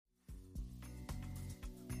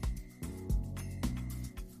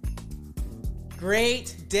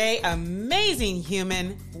Great day, amazing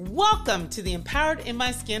human. Welcome to the Empowered in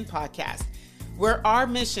My Skin podcast, where our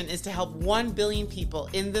mission is to help 1 billion people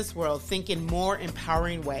in this world think in more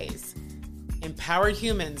empowering ways. Empowered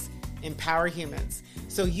humans empower humans.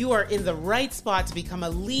 So you are in the right spot to become a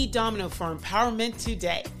lead domino for empowerment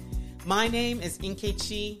today. My name is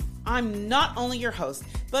Nkechi. I'm not only your host,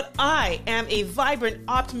 but I am a vibrant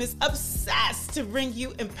optimist obsessed to bring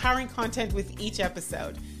you empowering content with each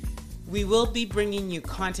episode. We will be bringing you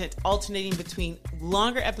content alternating between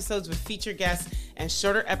longer episodes with featured guests and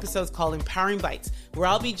shorter episodes called Empowering Bites, where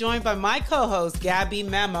I'll be joined by my co-host, Gabby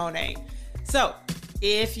Mamone. So,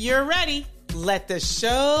 if you're ready, let the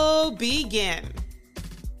show begin.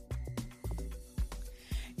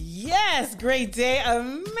 Yes, great day,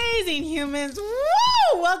 amazing humans.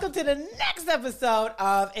 Woo! Welcome to the next episode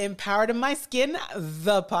of Empowered in My Skin,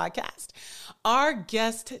 the podcast. Our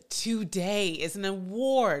guest today is an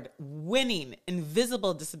award-winning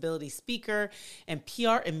invisible disability speaker and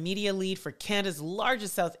PR and media lead for Canada's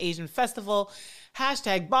largest South Asian festival,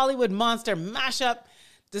 #Bollywood Monster Mashup.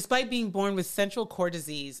 Despite being born with central cord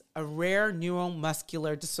disease, a rare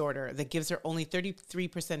neuromuscular disorder that gives her only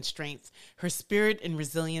 33% strength, her spirit and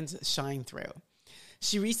resilience shine through.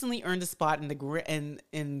 She recently earned a spot in the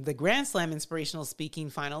Grand Slam Inspirational Speaking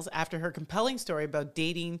Finals after her compelling story about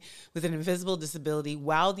dating with an invisible disability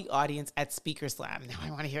wowed the audience at Speaker Slam. Now I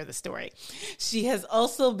want to hear the story. She has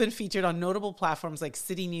also been featured on notable platforms like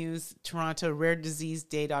City News, Toronto,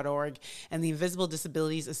 RareDiseaseDay.org, and the Invisible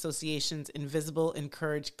Disabilities Association's Invisible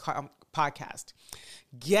Encourage podcast.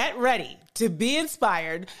 Get ready to be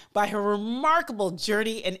inspired by her remarkable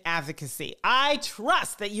journey and advocacy. I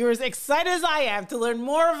trust that you're as excited as I am to learn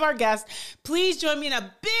more of our guest. Please join me in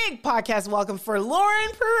a big podcast welcome for Lauren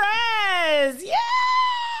Pires. Yeah!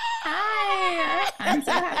 Hi, I'm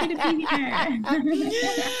so happy to be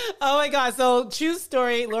here. Oh my God. So true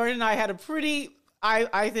story. Lauren and I had a pretty,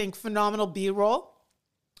 I think, phenomenal B-roll.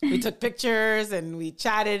 We took pictures and we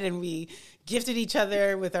chatted and we gifted each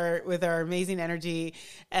other with our amazing energy.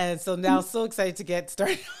 And so now so excited to get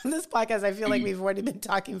started on this podcast. I feel like we've already been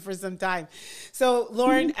talking for some time. So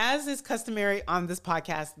Lauren, as is customary on this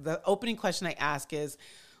podcast, the opening question I ask is,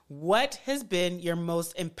 what has been your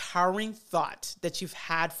most empowering thought that you've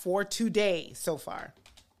had for today so far?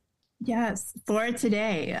 Yes, for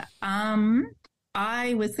today.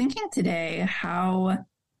 I was thinking today how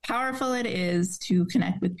powerful it is to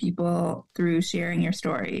connect with people through sharing your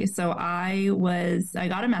story. So I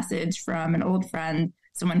got a message from an old friend,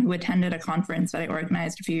 someone who attended a conference that I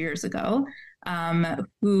organized a few years ago,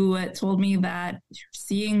 who told me that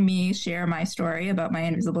seeing me share my story about my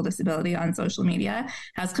invisible disability on social media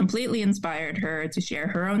has completely inspired her to share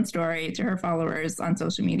her own story to her followers on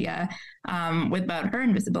social media about her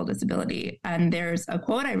invisible disability. And there's a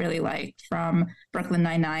quote I really liked from Brooklyn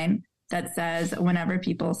Nine-Nine that says, whenever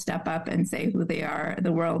people step up and say who they are,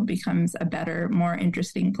 the world becomes a better, more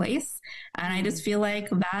interesting place. And I just feel like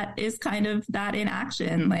that is kind of that in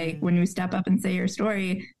action. Like when you step up and say your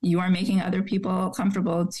story, you are making other people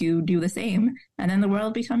comfortable to do the same. And then the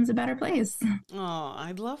world becomes a better place. Oh,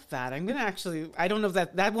 I love that. I'm going to actually, I don't know if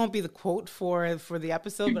that won't be the quote for the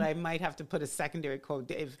episode, but I might have to put a secondary quote,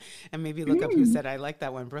 Dave, and maybe look up who said it. I like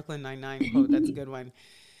that one. Brooklyn Nine-Nine quote. That's a good one.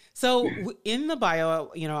 So in the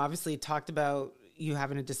bio, obviously it talked about you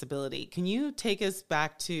having a disability. Can you take us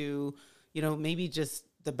back to, maybe just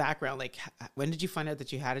the background? Like, when did you find out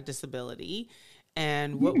that you had a disability?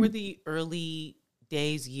 And what were the early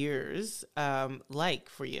days, years like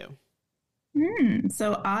for you?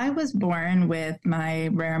 So I was born with my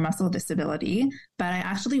rare muscle disability, but I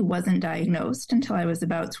actually wasn't diagnosed until I was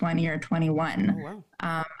about 20 or 21. Oh, wow.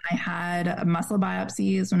 I had muscle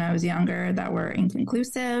biopsies when I was younger that were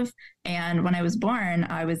inconclusive. And when I was born,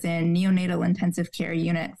 I was in neonatal intensive care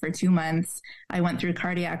unit for 2 months. I went through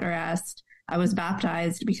cardiac arrest. I was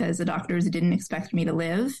baptized because the doctors didn't expect me to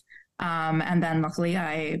live. And then luckily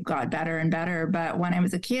I got better and better. But when I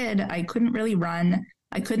was a kid, I couldn't really run.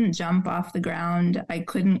 I couldn't jump off the ground. I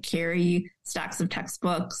couldn't carry stacks of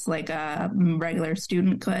textbooks like a regular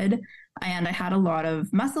student could. And I had a lot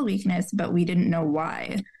of muscle weakness, but we didn't know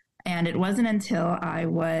why. And it wasn't until I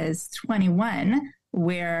was 21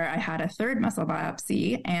 where I had a third muscle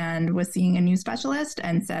biopsy and was seeing a new specialist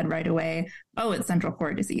and said right away, oh, it's central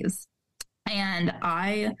cord disease. And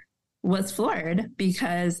I was floored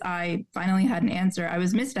because I finally had an answer. I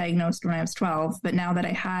was misdiagnosed when I was 12, but now that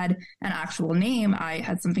I had an actual name, I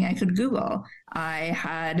had something I could Google. I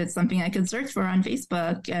had something I could search for on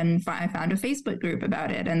Facebook, and I found a Facebook group about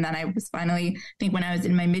it. And then I was finally, I think when I was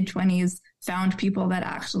in my mid-20s, found people that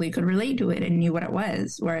actually could relate to it and knew what it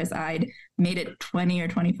was, whereas I'd made it 20 or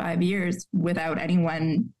 25 years without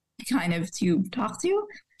anyone kind of to talk to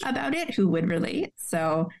about it who would relate.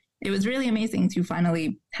 So it was really amazing to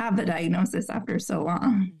finally have the diagnosis after so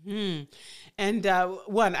long. Mm-hmm. And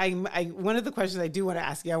one of the questions I do want to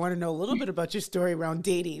ask you, I want to know a little bit about your story around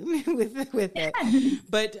dating with it.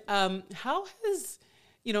 But how has,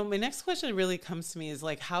 my next question really comes to me is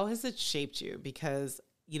like, how has it shaped you? Because,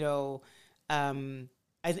 I'm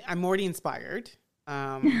already inspired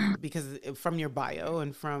because from your bio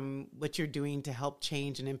and from what you're doing to help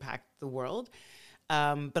change and impact the world.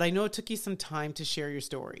 But I know it took you some time to share your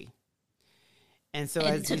story. And so go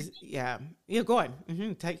on.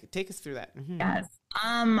 Mm-hmm. Take us through that. Mm-hmm. Yes.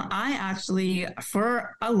 I actually,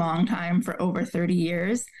 for a long time, for over 30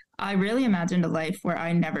 years, I really imagined a life where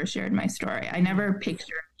I never shared my story. I never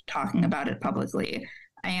pictured talking about it publicly.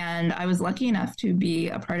 And I was lucky enough to be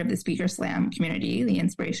a part of the Speaker Slam community, the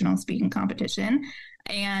inspirational speaking competition.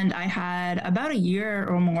 And I had about a year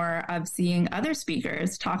or more of seeing other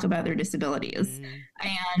speakers talk about their disabilities.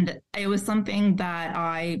 And it was something that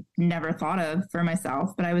I never thought of for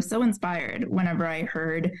myself, but I was so inspired whenever I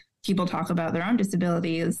heard people talk about their own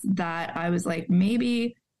disabilities that I was like,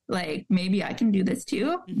 maybe I can do this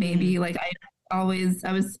too. Maybe I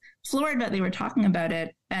was floored that they were talking about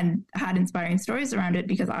it and had inspiring stories around it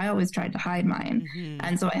because I always tried to hide mine.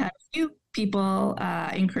 And so I had a few people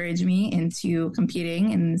encourage me into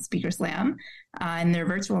competing in Speaker Slam in their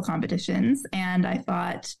virtual competitions. And I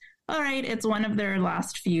thought, all right, it's one of their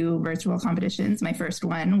last few virtual competitions. My first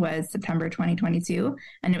one was September 2022,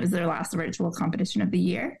 and it was their last virtual competition of the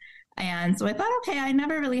year. And so I thought, okay, I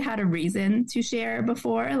never really had a reason to share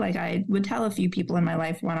before. Like I would tell a few people in my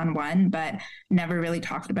life one-on-one, but never really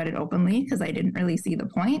talked about it openly because I didn't really see the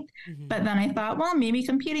point. But then I thought, well, maybe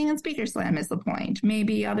competing in Speaker Slam is the point.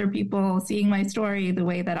 Maybe other people seeing my story the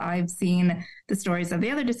way that I've seen the stories of the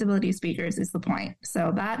other disability speakers is the point.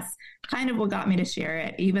 So that's kind of what got me to share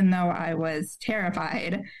it. Even though I was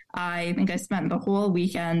terrified, I think I spent the whole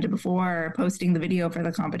weekend before posting the video for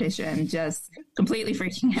the competition just completely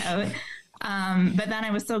freaking out. But then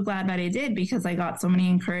I was so glad that I did because I got so many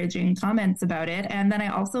encouraging comments about it. And then I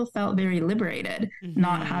also felt very liberated,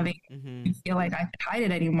 not having to feel like I could hide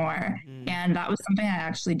it anymore. And that was something I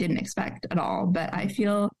actually didn't expect at all. But I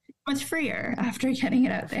feel much freer after getting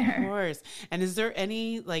it out there. Of course. And is there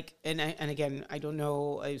any and again, I don't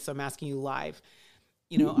know, so I'm asking you live,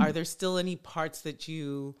 are there still any parts that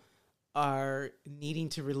you are needing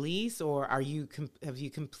to release, or have you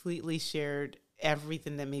completely shared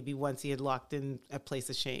everything that maybe once you had locked in a place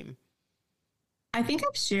of shame? I think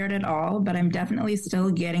I've shared it all, but I'm definitely still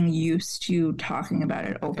getting used to talking about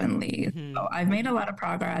it openly. So I've made a lot of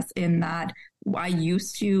progress in that. I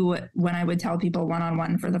used to, when I would tell people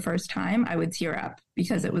one-on-one for the first time, I would tear up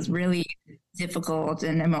because it was really difficult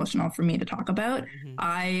and emotional for me to talk about.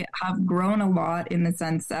 I have grown a lot in the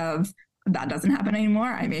sense of that doesn't happen anymore.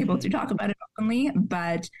 I'm able to talk about it openly,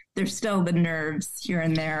 but there's still the nerves here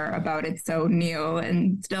and there about it's so new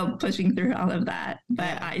and still pushing through all of that.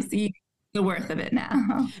 But I see the worth of it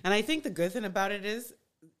now. And I think the good thing about it is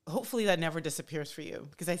hopefully that never disappears for you,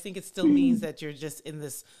 because I think it still means that you're just in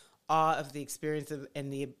this awe of the experience of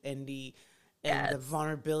and the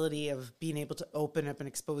vulnerability of being able to open up and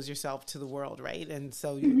expose yourself to the world, right? And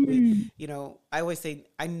so, I always say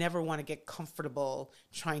I never want to get comfortable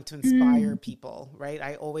trying to inspire people, right?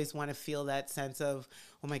 I always want to feel that sense of,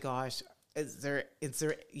 oh my gosh, is there,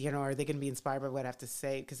 are they going to be inspired by what I have to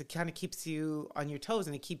say? Because it kind of keeps you on your toes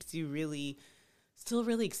and it keeps you still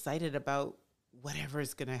really excited about whatever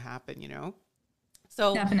is going to happen,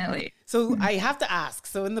 So definitely. So I have to ask.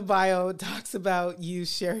 So in the bio, it talks about you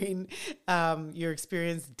sharing your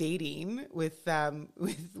experience dating with your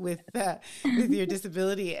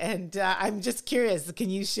disability, and I'm just curious. Can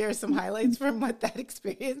you share some highlights from what that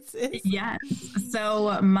experience is? Yes.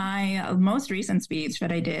 So my most recent speech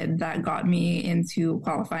that I did that got me into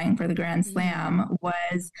qualifying for the Grand Slam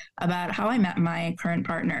was about how I met my current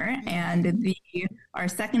partner and our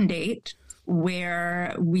second date,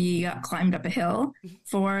 where we climbed up a hill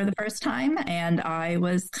for the first time. And I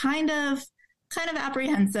was kind of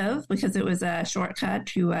apprehensive because it was a shortcut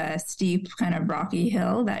to a steep kind of rocky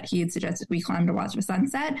hill that he had suggested we climb to watch the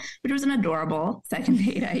sunset, which was an adorable second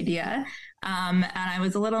date idea. And I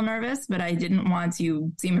was a little nervous, but I didn't want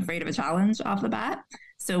to seem afraid of a challenge off the bat.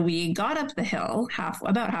 So we got up the hill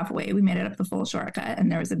about halfway. We made it up the full shortcut,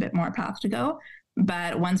 and there was a bit more path to go.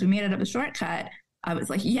 But once we made it up the shortcut, I was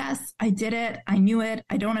like, yes, I did it. I knew it.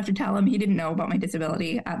 I don't have to tell him. He didn't know about my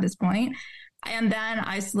disability at this point. And then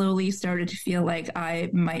I slowly started to feel like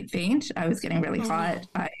I might faint. I was getting really hot.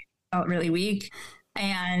 I felt really weak.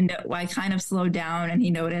 And I kind of slowed down, and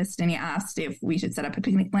he noticed, and he asked if we should set up a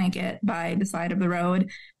picnic blanket by the side of the road.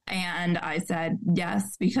 And I said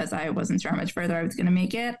yes, because I wasn't sure how much further I was going to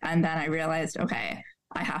make it. And then I realized, okay,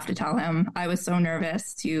 I have to tell him. I was so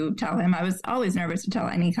nervous to tell him. I was always nervous to tell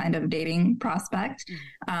any kind of dating prospect,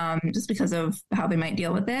 just because of how they might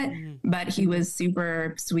deal with it. But he was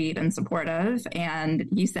super sweet and supportive. And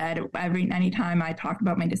he said anytime I talked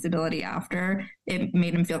about my disability after, it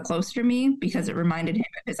made him feel closer to me because it reminded him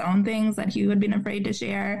of his own things that he had been afraid to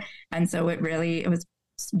share. And so it was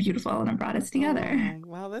beautiful, and it brought us together. Oh,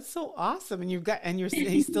 wow, that's so awesome. And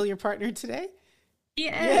he's still your partner today?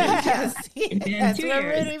 Yes. Yes. We're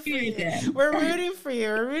rooting for you.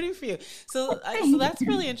 We're rooting for you. So that's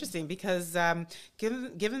really interesting because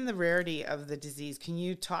given the rarity of the disease, can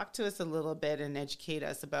you talk to us a little bit and educate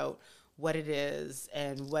us about what it is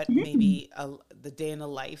and what maybe the day in the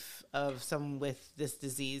life of someone with this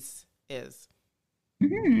disease is?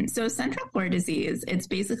 So central core disease, it's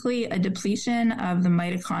basically a depletion of the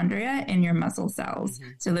mitochondria in your muscle cells.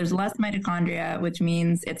 So there's less mitochondria, which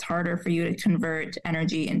means it's harder for you to convert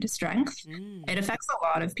energy into strength. It affects a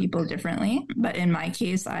lot of people differently, but in my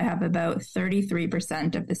case, I have about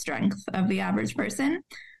 33% of the strength of the average person,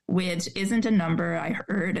 which isn't a number I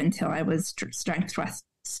heard until I was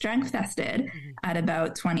strength tested at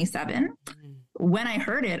about 27. When I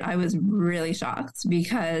heard it, I was really shocked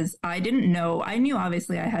because I didn't know. I knew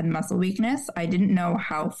obviously I had muscle weakness. I didn't know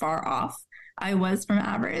how far off I was from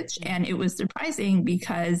average. And it was surprising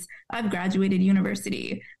because I've graduated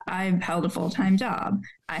university. I've held a full-time job.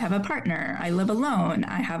 I have a partner. I live alone.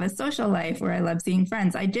 I have a social life where I love seeing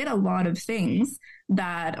friends. I did a lot of things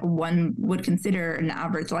that one would consider an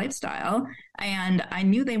average lifestyle. And I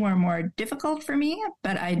knew they were more difficult for me,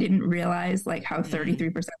 but I didn't realize like how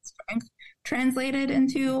 33% strength translated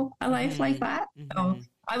into a life like that. So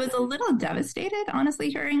I was a little devastated, honestly,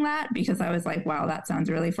 hearing that, because I was like, wow, that sounds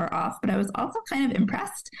really far off. But I was also kind of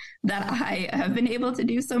impressed that I have been able to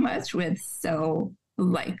do so much with so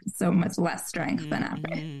much less strength than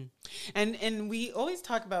average. And we always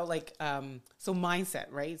talk about so mindset,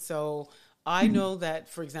 right? So I know that,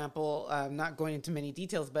 for example, not going into many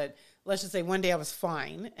details, but let's just say one day I was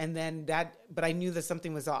fine, but I knew that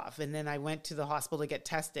something was off. And then I went to the hospital to get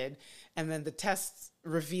tested, and then the tests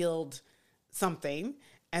revealed something.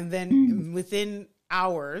 And then within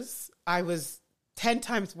hours, I was 10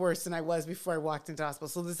 times worse than I was before I walked into hospital.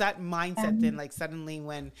 So there's that mindset then, like suddenly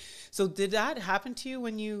so did that happen to you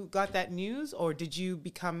when you got that news, or did you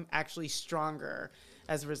become actually stronger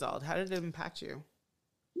as a result? How did it impact you?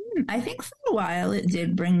 I think for a while it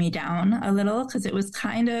did bring me down a little because it was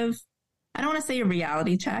kind of, I don't want to say a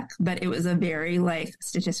reality check, but it was a very like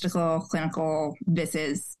statistical, clinical, this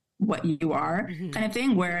is what you are kind of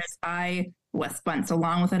thing. Whereas I went so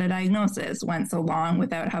long without a diagnosis, went so long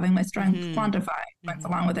without having my strength quantified, went so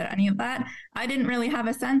long without any of that. I didn't really have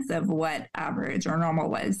a sense of what average or normal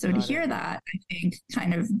was. So to hear that, I think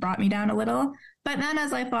kind of brought me down a little. But then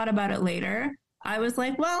as I thought about it later, I was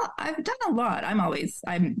like, well, I've done a lot.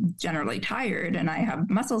 I'm generally tired and I have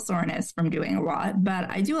muscle soreness from doing a lot, but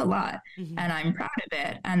I do a lot and I'm proud of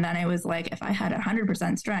it. And then I was like, if I had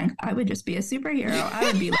 100% strength, I would just be a superhero. I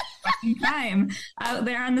would be like fighting crime out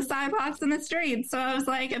there on the sidewalks and the streets. So I was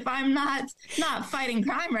like, if I'm not fighting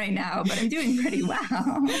crime right now, but I'm doing pretty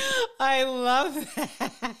well. I love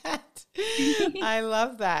that. I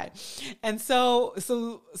love that. And so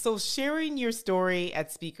sharing your story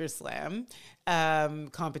at Speaker Slam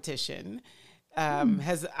competition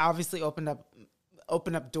has obviously opened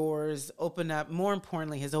up doors, more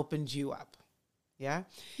importantly, has opened you up. Yeah.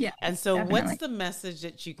 Yeah. And so definitely. What's the message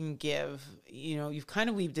that you can give? You know, you've kind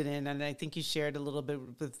of weaved it in, and I think you shared a little bit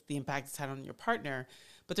with the impact it's had on your partner,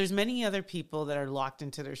 but there's many other people that are locked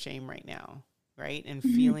into their shame right now. Right. And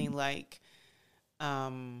feeling like,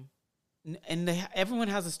 everyone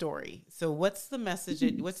has a story. So what's the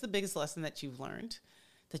message? What's the biggest lesson that you've learned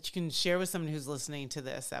that you can share with someone who's listening to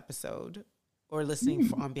this episode or listening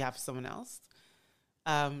on behalf of someone else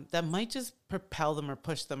that might just propel them or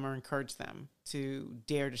push them or encourage them to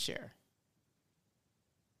dare to share?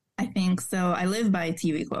 I think so. I live by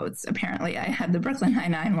TV quotes. Apparently, I had the Brooklyn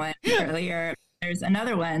Nine-Nine one earlier. There's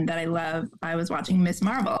another one that I love. I was watching Miss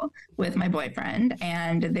Marvel with my boyfriend,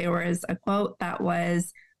 and there was a quote that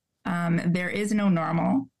was, There is no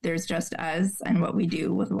normal. There's just us and what we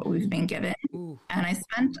do with what we've been given. Ooh. And I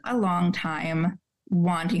spent a long time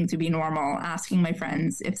wanting to be normal, asking my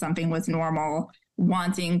friends if something was normal,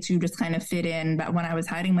 wanting to just kind of fit in. But when I was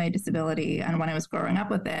hiding my disability and when I was growing up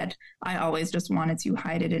with it, I always just wanted to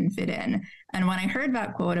hide it and fit in. And when I heard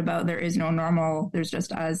that quote about there is no normal, there's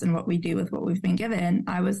just us and what we do with what we've been given,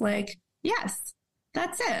 I was like, yes,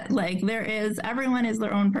 that's it. Like everyone is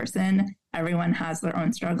their own person. Everyone has their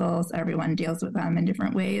own struggles. Everyone deals with them in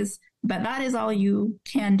different ways. But that is all you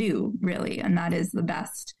can do, really. And that is the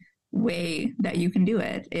best way that you can do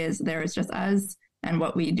it, is there is just us and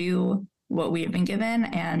what we do, what we have been given,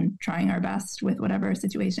 and trying our best with whatever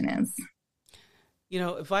situation is. You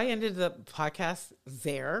know, if I ended the podcast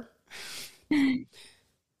there,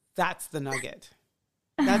 that's the nugget.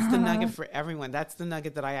 That's the nugget for everyone. That's the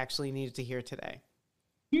nugget that I actually needed to hear today.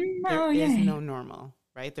 There is no normal,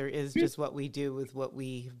 right? There is just what we do with what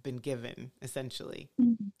we've been given, essentially.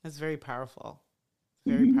 That's very powerful.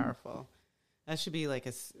 Very powerful. That should be like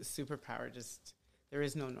a superpower. Just, there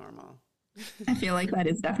is no normal. I feel like that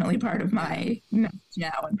is definitely part of my message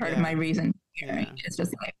now and part of my reason. It's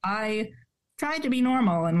just like, I tried to be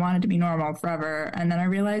normal and wanted to be normal forever. And then I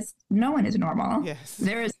realized no one is normal. Yes.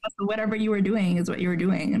 There is whatever you are doing is what you are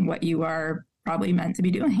doing and what you are probably meant to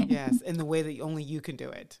be doing. Yes. In the way that only you can do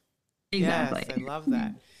it. Exactly. Yes, I love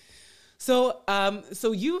that. So,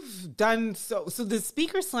 so you've done, so the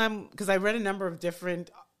Speaker Slam, because I read a number of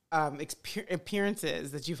different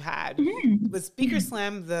appearances that you've had. Was Speaker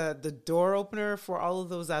Slam the door opener for all of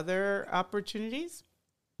those other opportunities?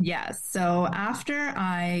 Yes. So after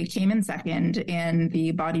I came in second in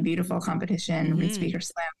the Body Beautiful competition with Speaker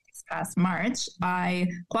Slam this past March, I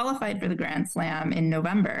qualified for the Grand Slam in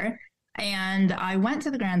November. And I went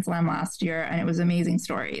to the Grand Slam last year, and it was amazing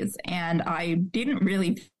stories. And I didn't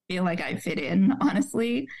really feel like I fit in,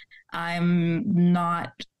 honestly. I'm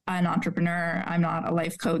not an entrepreneur. I'm not a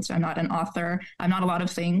life coach. I'm not an author. I'm not a lot of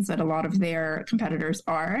things that a lot of their competitors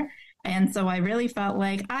are. And so I really felt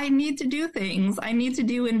like I need to do things. I need to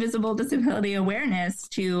do invisible disability awareness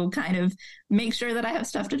to kind of make sure that I have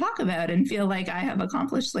stuff to talk about and feel like I have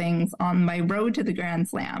accomplished things on my road to the Grand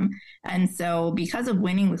Slam. And so because of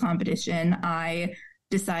winning the competition, I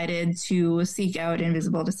decided to seek out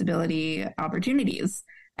invisible disability opportunities.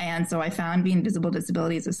 And so I found the Invisible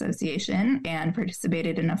Disabilities Association and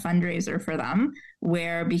participated in a fundraiser for them,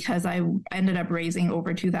 where because I ended up raising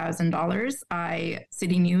over $2,000,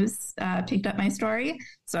 City News picked up my story.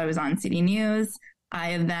 So I was on City News.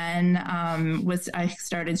 I then I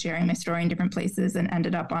started sharing my story in different places and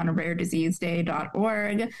ended up on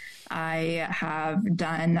rarediseaseday.org.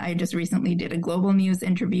 I just recently did a global news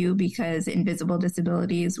interview because Invisible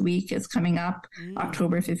Disabilities Week is coming up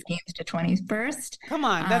October 15th to 21st. Come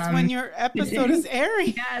on, that's when your episode is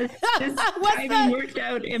airing. Yes, this timing worked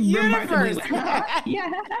out remarkably well.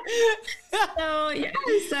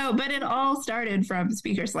 But it all started from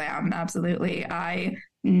Speaker Slam, absolutely. I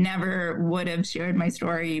never would have shared my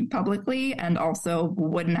story publicly and also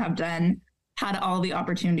wouldn't have had all the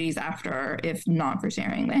opportunities after if not for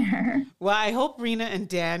sharing there. Well, I hope Rena and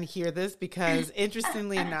Dan hear this because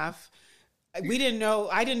interestingly enough, I didn't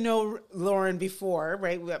know Lauren before,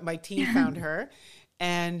 right? My team found her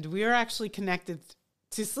and we were actually connected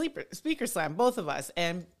to Speaker Slam, both of us.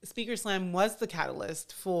 And Speaker Slam was the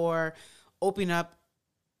catalyst for opening up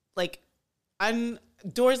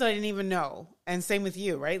doors that I didn't even know. And same with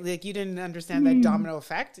you, right? Like you didn't understand that domino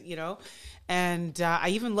effect, And I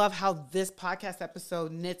even love how this podcast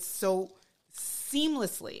episode knits so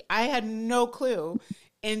seamlessly. I had no clue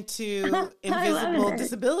into invisible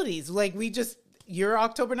disabilities. Like you're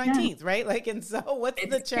October 19th, right? And so what's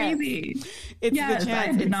the chance? Crazy. It's the chance.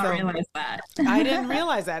 I did not realize that. I didn't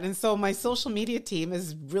realize that. And so my social media team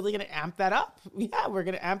is really going to amp that up. Yeah, we're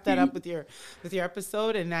going to amp that up with your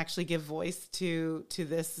episode and actually give voice to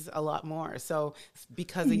this a lot more. So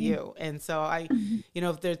because of you. And so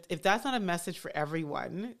if that's not a message for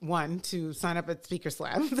everyone, one, to sign up at Speaker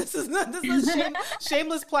Slam. This is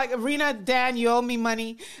shameless plug. Rena, Dan, you owe me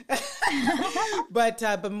money.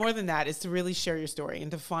 But more than that is to really share your story and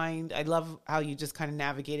to find, I love how you just kind of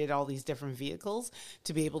navigated all these different vehicles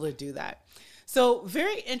to be able to do that. So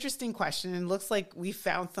very interesting question. And looks like we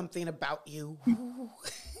found something about you.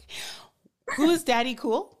 Who is Daddy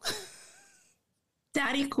Cool?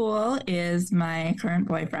 Daddy Cool is my current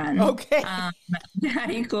boyfriend. Okay.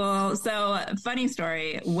 Daddy Cool. So funny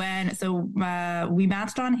story. We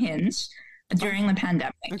matched on Hinge during the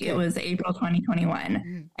pandemic. Okay. It was April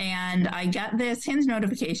 2021. And I get this Hinge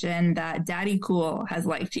notification that Daddy Cool has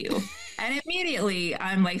liked you. And immediately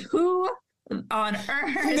I'm like, who on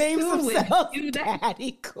earth Names who would themselves do that?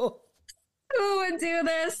 Daddy Cool. Who would do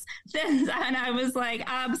this? And I was like,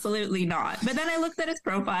 absolutely not. But then I looked at his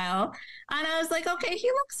profile and I was like, okay,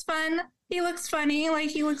 he looks fun. He looks funny. Like,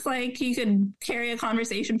 he looks like he could carry a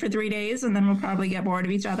conversation for 3 days and then we'll probably get bored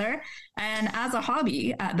of each other. And as a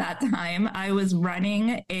hobby at that time, I was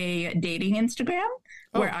running a dating Instagram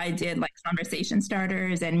where I did like conversation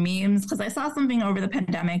starters and memes because I saw something over the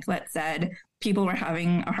pandemic that said people were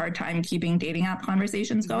having a hard time keeping dating app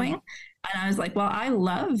conversations going. And I was like, well, I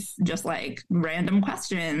love just like random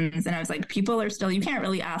questions. And I was like, people are still, you can't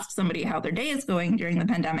really ask somebody how their day is going during the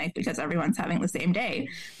pandemic because everyone's having the same day.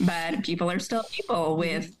 But people are still people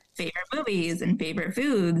with favorite movies and favorite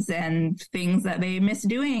foods and things that they miss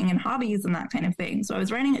doing and hobbies and that kind of thing. So I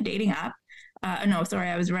was running a dating app. I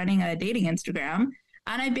was running a dating Instagram.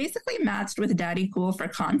 And I basically matched with Daddy Cool for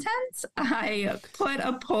content. I put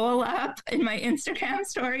a poll up in my Instagram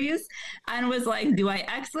stories and was like, do I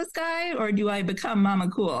X this guy or do I become Mama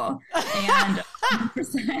Cool? And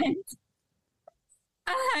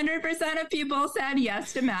 100% of people said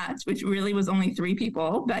yes to match, which really was only 3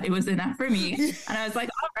 people, but it was enough for me. And I was like,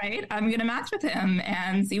 all right, I'm going to match with him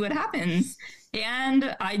and see what happens.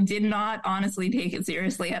 And I did not honestly take it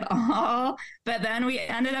seriously at all. But then we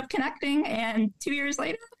ended up connecting, and 2 years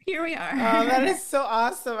later, here we are. Oh, that is so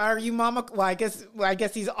awesome. Are you Mama? Well, I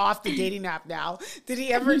guess he's off the dating app now. Did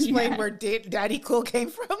he ever explain where Daddy Cool came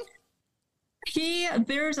from?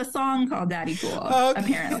 There's a song called Daddy Cool,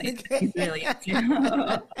 apparently. Okay. He's really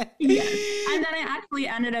into. Yes. And then I actually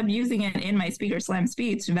ended up using it in my Speaker Slam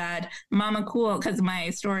speech that Mama Cool, because my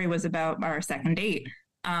story was about our second date,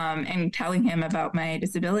 and telling him about my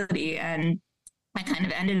disability. And I kind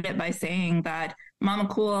of ended it by saying that Mama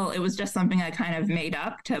Cool, it was just something I kind of made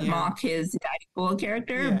up to mock his Daddy Cool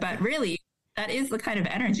character. But really, that is the kind of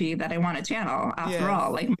energy that I want to channel after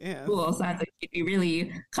all. Like, Cool sounds like she'd be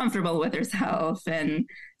really comfortable with herself. And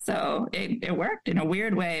so it worked in a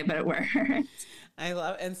weird way, but it worked. I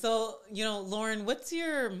love it. And so, Lauren, what's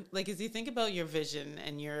your, like, as you think about your vision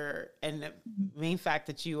and the main fact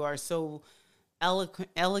that you are so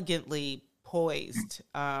elegantly poised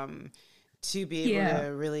to be able to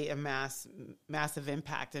really amass massive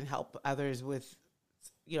impact and help others with,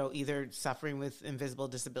 either suffering with invisible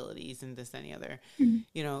disabilities and this, any other,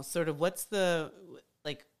 sort of what's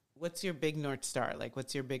your big North Star? Like,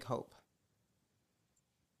 what's your big hope?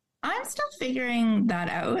 I'm still figuring that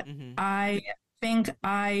out. I think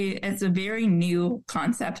it's a very new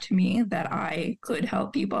concept to me that I could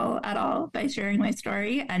help people at all by sharing my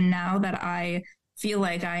story. And now that I feel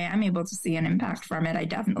like I am able to see an impact from it, I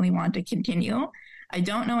definitely want to continue. I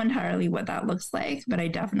don't know entirely what that looks like, but I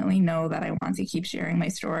definitely know that I want to keep sharing my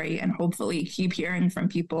story and hopefully keep hearing from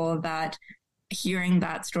people that hearing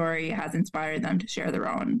that story has inspired them to share their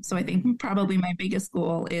own. So I think probably my biggest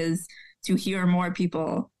goal is to hear more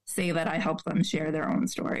people say that I help them share their own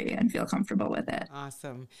story and feel comfortable with it.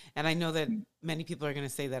 Awesome. And I know that many people are going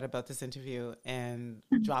to say that about this interview and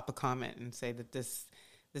drop a comment and say that this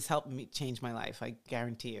helped me change my life. I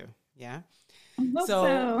guarantee you. Yeah. So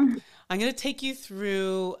I'm going to take you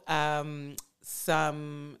through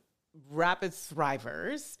some rapid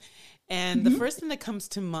thrivers. And the first thing that comes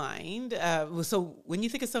to mind, so when you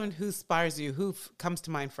think of someone who inspires you, who comes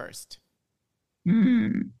to mind first?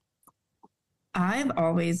 I've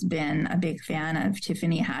always been a big fan of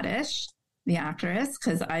Tiffany Haddish, the actress,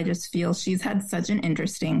 because I just feel she's had such an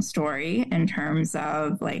interesting story in terms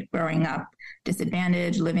of like growing up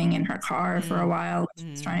disadvantaged, living in her car for a while,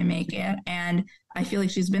 just trying to make it. And I feel like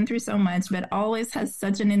she's been through so much, but always has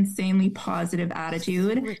such an insanely positive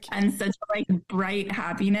attitude and such like bright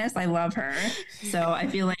happiness. I love her. So I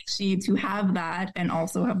feel like to have that and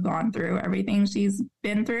also have gone through everything she's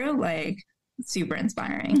been through, like, super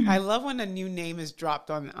inspiring. I love when a new name is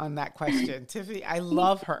dropped on that question. Tiffany, I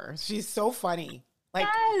love her. She's so funny. Like,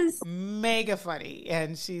 mega funny.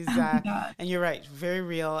 And she's, and you're right, very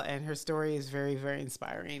real. And her story is very, very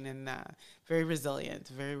inspiring and very resilient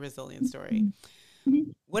story.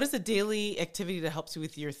 What is a daily activity that helps you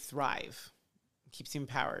with your thrive? Keeps you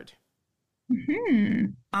empowered?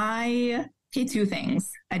 Two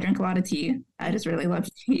things. I drink a lot of tea. I just really love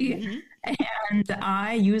tea. And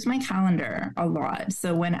I use my calendar a lot.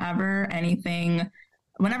 So whenever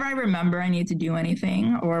I remember I need to do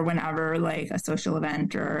anything, or whenever like a social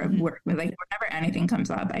event or work, like whenever anything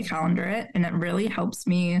comes up, I calendar it. And it really helps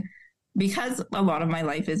me because a lot of my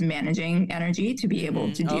life is managing energy to be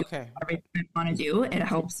able to do everything I want to do. It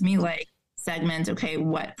helps me like segment, okay,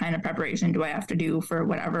 what kind of preparation do I have to do for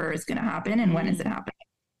whatever is going to happen and when is it happening?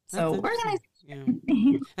 So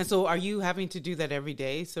organization. And so are you having to do that every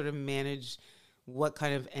day, sort of manage what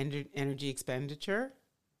kind of energy expenditure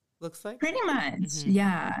looks like? Pretty much. Mm-hmm.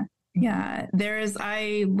 Yeah. Yeah.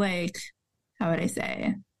 How would I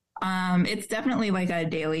say? It's definitely like a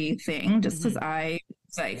daily thing just because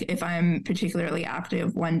if I'm particularly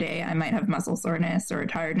active one day, I might have muscle soreness or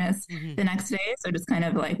tiredness the next day. So just kind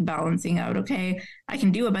of like balancing out, okay, I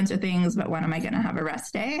can do a bunch of things, but when am I going to have a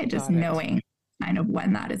rest day? Just knowing kind of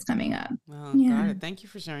when that is coming up. Well, got it. Thank you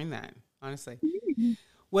for sharing that, honestly. Mm-hmm.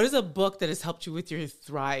 What is a book that has helped you with your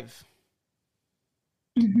Thrive?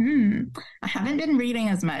 I haven't been reading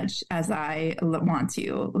as much as I want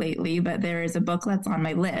to lately, but there is a book that's on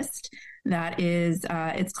my list that is,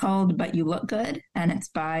 it's called But You Look Good, and it's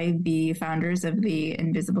by the founders of the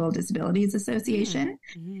Invisible Disabilities Association.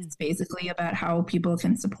 It's basically about how people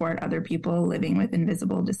can support other people living with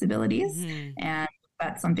invisible disabilities. And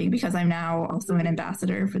that's something, because I'm now also an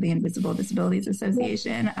ambassador for the Invisible Disabilities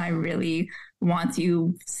Association, I really want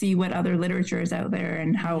to see what other literature is out there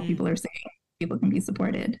and how people are saying people can be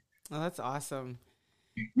supported. Oh, that's awesome.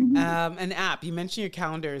 An app. You mentioned your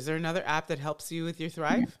calendar. Is there another app that helps you with your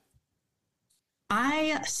Thrive?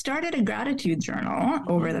 I started a gratitude journal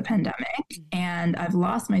over the pandemic, and I've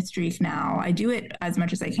lost my streak now. I do it as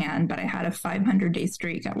much as I can, but I had a 500-day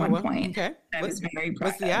streak at one point. Okay. I was very proud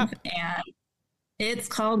What's the app? And it's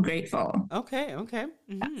called Grateful. Okay.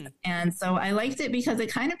 Mm-hmm. And so I liked it because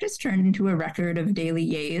it kind of just turned into a record of daily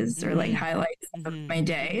yays or like highlights of my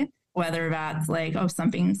day. Whether that's like,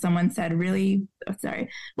 someone said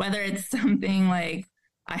whether it's something like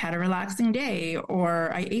I had a relaxing day or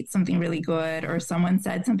I ate something really good or someone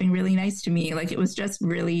said something really nice to me. Like it was just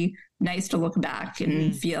really nice to look back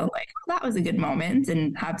and feel like that was a good moment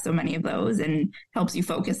and have so many of those and helps you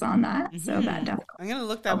focus on that. So that definitely. I'm going to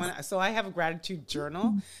look that one. So I have a gratitude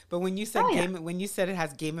journal, but when you said when you said it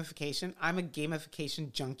has gamification, I'm a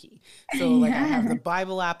gamification junkie. So like I have the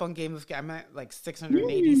Bible app on gamification. I'm at like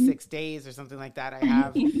 686 days or something like that.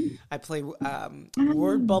 I play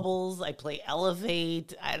word bubbles. I play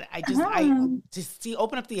Elevate. I just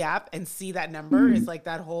open up the app and see that number. It's like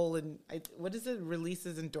that whole, what is it?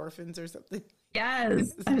 Releases endorphins or something.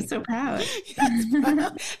 Yes, I'm so proud.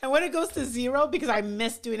 And when it goes to 0, because I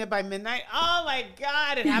missed doing it by midnight. Oh my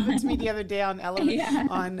God! It happened to me the other day on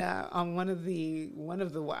on one of the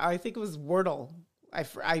I think it was Wordle. I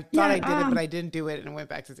thought I did it, but I didn't do it, and it went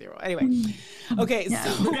back to 0. Anyway, okay.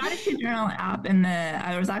 So the gratitude journal app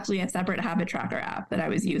there was actually a separate habit tracker app that I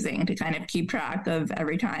was using to kind of keep track of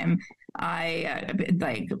every time I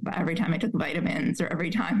took vitamins or every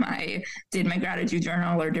time I did my gratitude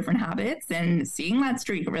journal or different habits, and seeing that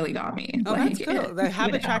streak really got me. Oh, that's cool. The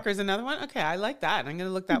habit tracker is another one. Okay, I like that. I'm going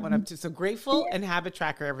to look that one up too. So Grateful and habit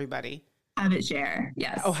tracker, everybody. Habit share,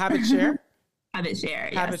 yes. Oh, habit share. Habit share.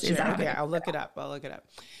 Habit share. Okay, I'll look it up.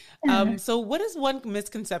 So what is one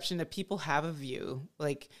misconception that people have of you?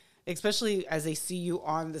 Like, especially as they see you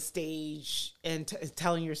on the stage and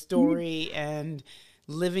telling your story and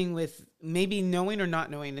living with, maybe knowing or not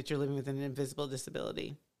knowing that you're living with an invisible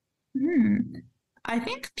disability? I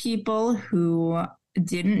think people who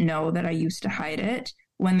didn't know that I used to hide it,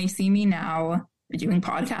 when they see me now doing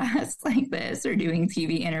podcasts like this or doing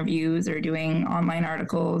TV interviews or doing online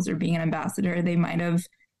articles or being an ambassador, they might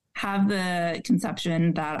have the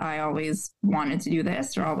conception that I always wanted to do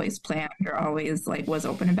this or always planned or always like was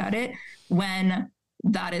open about it, when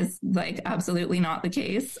that is like absolutely not the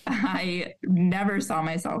case. I never saw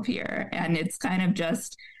myself here. And it's kind of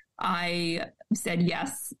just, I said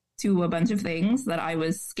yes to a bunch of things that I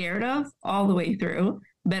was scared of all the way through,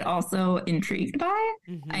 but also intrigued by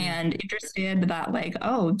and interested that like,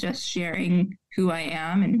 just sharing who I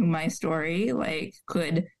am and who my story like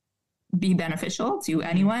could be beneficial to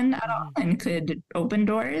anyone at all and could open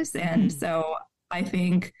doors. And so I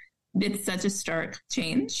think it's such a stark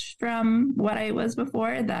change from what I was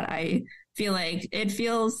before that I feel like it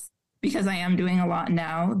feels, because I am doing a lot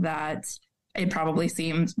now, that it probably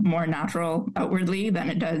seems more natural outwardly than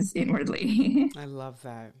it does inwardly. I love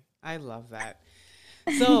that.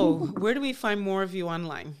 So where do we find more of you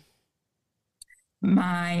online?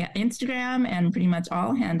 My Instagram and pretty much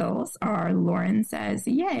all handles are Lauren Says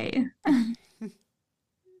Yay.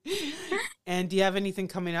 And do you have anything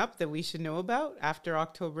coming up that we should know about after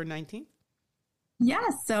October 19th?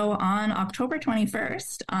 Yes. So on October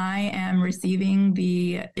 21st, I am receiving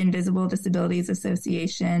the Invisible Disabilities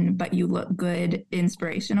Association But You Look Good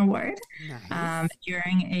Inspiration Award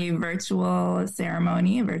during a virtual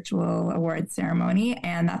award ceremony.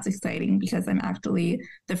 And that's exciting because I'm actually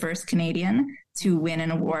the first Canadian to win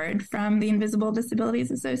an award from the Invisible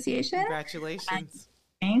Disabilities Association. Congratulations.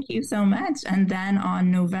 Thank you so much. And then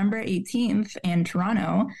on November 18th in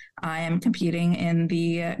Toronto, I am competing in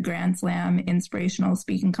the Grand Slam Inspirational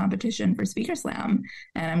Speaking Competition for Speaker Slam.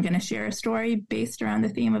 And I'm going to share a story based around the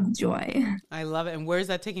theme of joy. I love it. And where is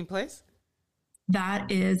that taking place?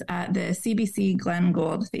 That is at the CBC Glen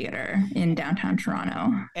Gould Theatre in downtown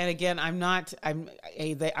Toronto. And again, I'm not on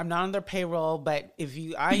their payroll, but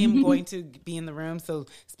I am going to be in the room. So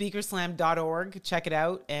speakerslam.org, check it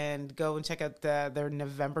out and go and check out their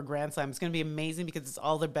November Grand Slam. It's going to be amazing because it's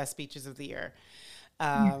all their best speeches of the year.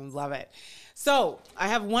 Yes. Love it. So I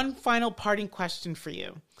have one final parting question for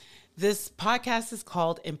you. This podcast is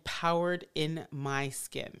called Empowered in My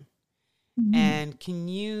Skin. Mm-hmm. And can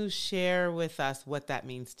you share with us what that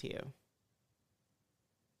means to you?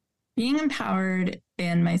 Being empowered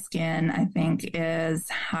in my skin, I think, is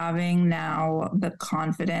having now the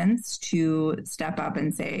confidence to step up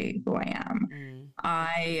and say who I am.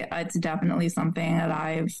 It's definitely something that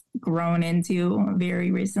I've grown into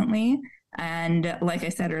very recently. And like I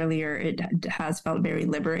said earlier, it has felt very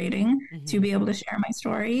liberating to be able to share my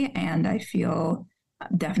story. And I feel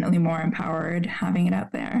definitely more empowered having it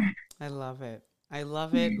out there. I love it. I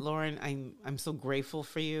love it, Lauren. I'm so grateful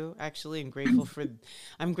for you. Actually, I'm grateful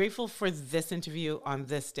for this interview on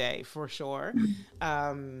this day for sure.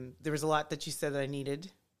 There was a lot that you said that I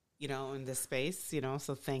needed, in this space,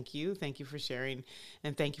 So thank you for sharing,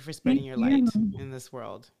 and thank you for spreading your light in this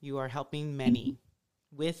world. You are helping many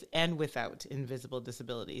with and without invisible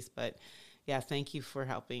disabilities. But yeah, thank you for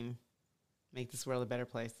helping make this world a better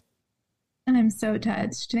place. I'm so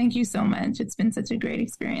touched. Thank you so much. It's been such a great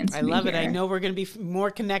experience. I love it. I know we're going to be more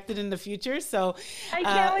connected in the future. So I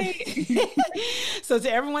can't wait. So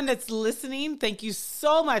to everyone that's listening, thank you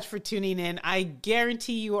so much for tuning in. I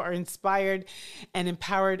guarantee you are inspired and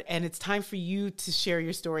empowered, and it's time for you to share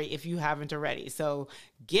your story if you haven't already. So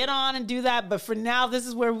get on and do that. But for now, this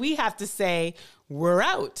is where we have to say, we're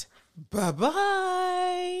out.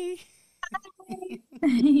 Bye-bye.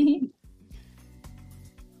 Bye.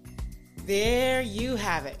 There you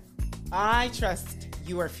have it. I trust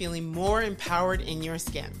you are feeling more empowered in your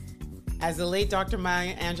skin. As the late Dr.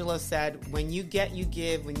 Maya Angelou said, when you get, you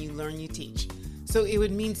give, when you learn, you teach. So it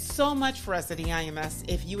would mean so much for us at EIMS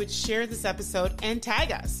if you would share this episode and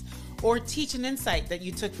tag us, or teach an insight that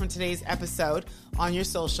you took from today's episode on your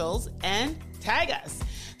socials and tag us.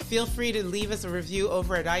 Feel free to leave us a review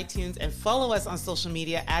over at iTunes and follow us on social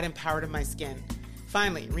media at Empowered in My Skin.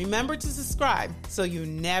 Finally, remember to subscribe so you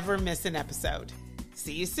never miss an episode.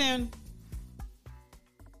 See you soon.